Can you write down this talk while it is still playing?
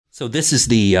So this is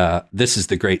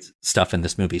the great stuff in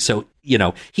this movie. So,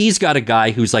 he's got a guy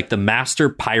who's like the master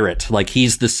pirate, like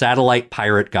he's the satellite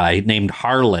pirate guy named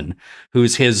Harlan,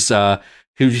 who's his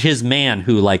man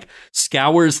who like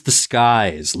scours the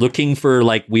skies looking for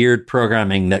like weird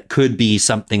programming that could be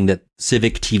something that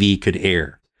Civic TV could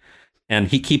air. And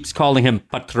he keeps calling him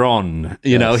Patron.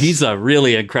 He's a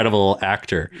really incredible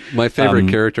actor. My favorite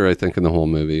character, I think, in the whole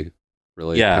movie.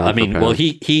 Really, yeah, I mean, well,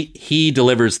 he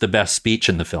delivers the best speech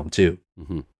in the film too.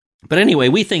 Mm-hmm. But anyway,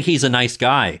 we think he's a nice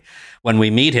guy when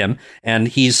we meet him, and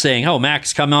he's saying, "Oh,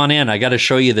 Max, come on in. I got to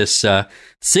show you this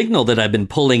signal that I've been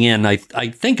pulling in. I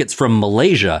think it's from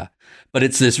Malaysia, but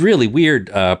it's this really weird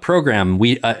program.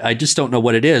 I just don't know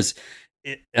what it is.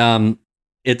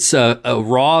 It's a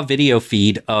raw video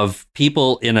feed of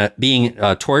people being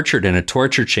tortured in a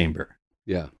torture chamber.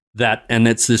 Yeah." And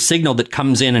it's the signal that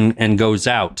comes in and goes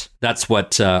out. That's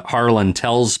what Harlan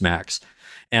tells Max.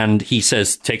 And he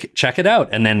says, check it out.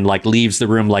 And then like leaves the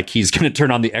room like he's going to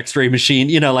turn on the x-ray machine.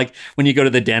 Like when you go to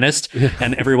the dentist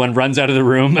and everyone runs out of the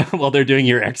room while they're doing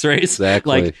your x-rays.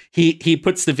 Exactly. Like he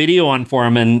puts the video on for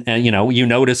him. And you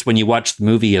notice when you watch the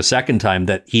movie a second time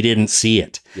that he didn't see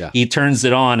it. Yeah. He turns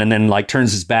it on and then like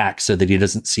turns his back so that he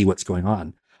doesn't see what's going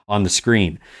on the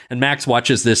screen. And Max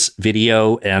watches this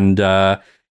video and,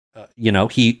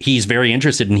 he's very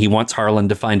interested and he wants Harlan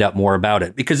to find out more about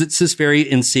it because it's this very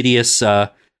insidious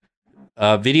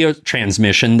video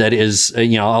transmission that is,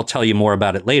 I'll tell you more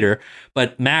about it later.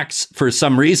 But Max, for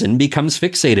some reason, becomes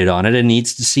fixated on it and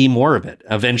needs to see more of it.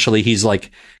 Eventually, he's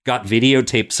like got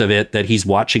videotapes of it that he's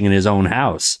watching in his own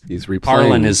house. He's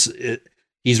replaying.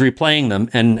 He's replaying them,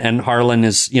 and Harlan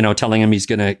is, telling him he's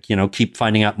going to, keep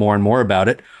finding out more and more about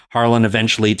it. Harlan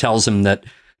eventually tells him that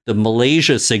the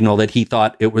Malaysia signal that he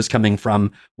thought it was coming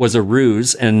from was a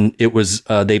ruse, and it was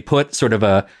they put sort of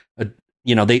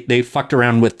they fucked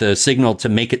around with the signal to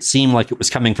make it seem like it was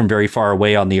coming from very far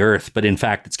away on the Earth, but in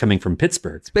fact it's coming from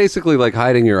Pittsburgh. It's basically like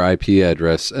hiding your IP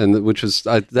address, and which is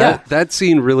that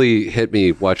scene really hit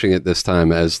me watching it this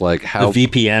time as like how the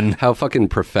VPN, how fucking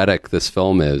prophetic this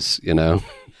film is, Yeah.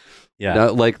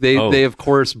 Now, like they of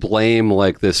course blame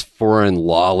like this foreign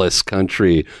lawless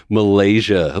country,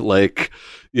 Malaysia, like.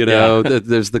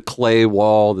 There's the clay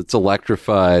wall that's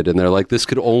electrified, and they're like, this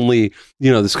could only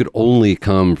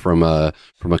come from a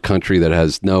country that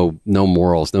has no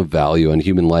morals, no value on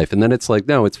human life. And then it's like,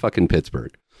 no, it's fucking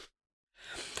Pittsburgh.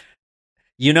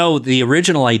 The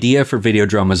original idea for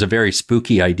Videodrome was a very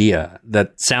spooky idea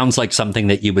that sounds like something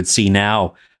that you would see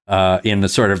now in the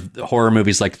sort of horror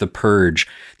movies like The Purge.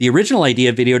 The original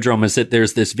idea of Videodrome is that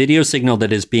there's this video signal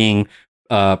that is being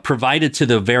provided to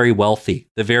the very wealthy,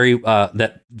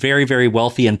 that very, very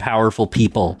wealthy and powerful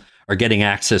people are getting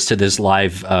access to this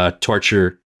live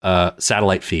torture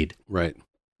satellite feed. Right.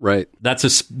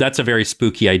 That's a very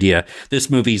spooky idea. This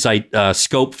movie's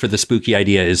scope for the spooky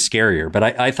idea is scarier, but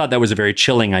I thought that was a very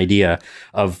chilling idea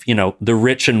of the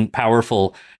rich and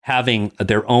powerful having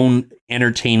their own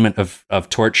entertainment of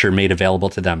torture made available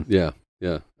to them. Yeah,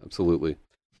 absolutely.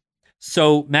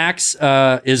 So Max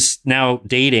is now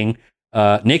dating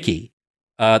Nikki.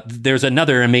 There's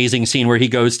another amazing scene where he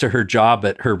goes to her job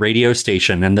at her radio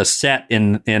station, and the set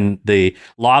in the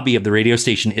lobby of the radio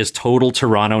station is total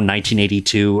Toronto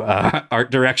 1982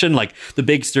 art direction, like the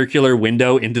big circular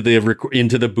window into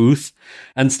the booth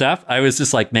and stuff. I was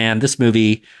just like, man, this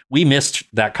movie, we missed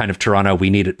that kind of Toronto. We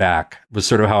need it back, was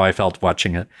sort of how I felt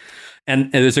watching it.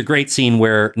 And there's a great scene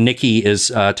where Nikki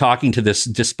is talking to this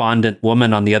despondent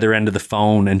woman on the other end of the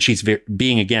phone, and she's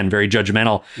being, again, very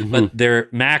judgmental. Mm-hmm.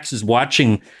 But Max is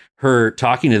watching her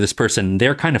talking to this person.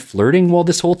 They're kind of flirting while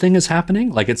this whole thing is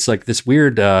happening. Like it's like this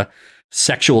weird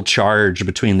sexual charge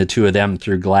between the two of them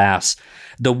through glass.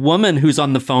 The woman who's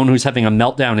on the phone who's having a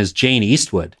meltdown is Jane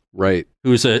Eastwood, right?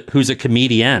 Who's a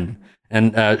comedian.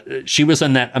 And she was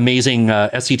on that amazing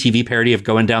SCTV parody of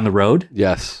Going Down the Road.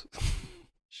 Yes.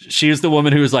 She was the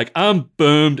woman who was like, I'm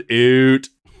bummed out.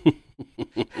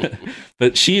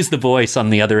 But she's the voice on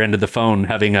the other end of the phone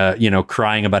having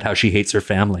crying about how she hates her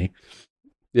family.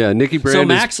 Yeah, Nikki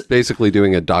Brand is basically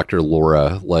doing a Dr.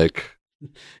 Laura, like.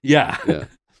 Yeah.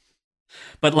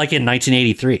 But like in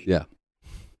 1983. Yeah.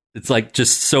 It's like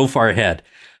just so far ahead.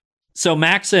 So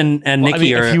Max and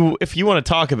Nikki are... If you want to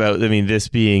talk about, this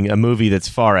being a movie that's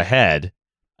far ahead,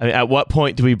 at what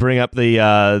point do we bring up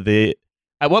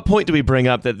At what point do we bring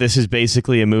up that this is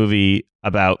basically a movie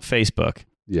about Facebook?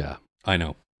 Yeah. I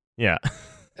know. Yeah.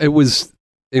 It was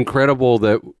incredible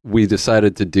that we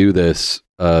decided to do this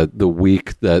the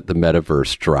week that the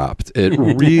metaverse dropped. It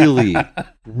really,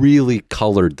 really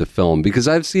colored the film, because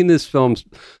I've seen this film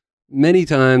many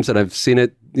times, and I've seen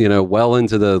it, well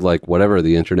into the, like, whatever,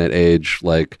 the internet age,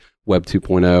 like Web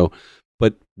 2.0.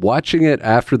 But watching it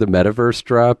after the metaverse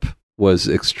drop was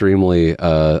extremely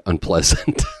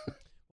unpleasant.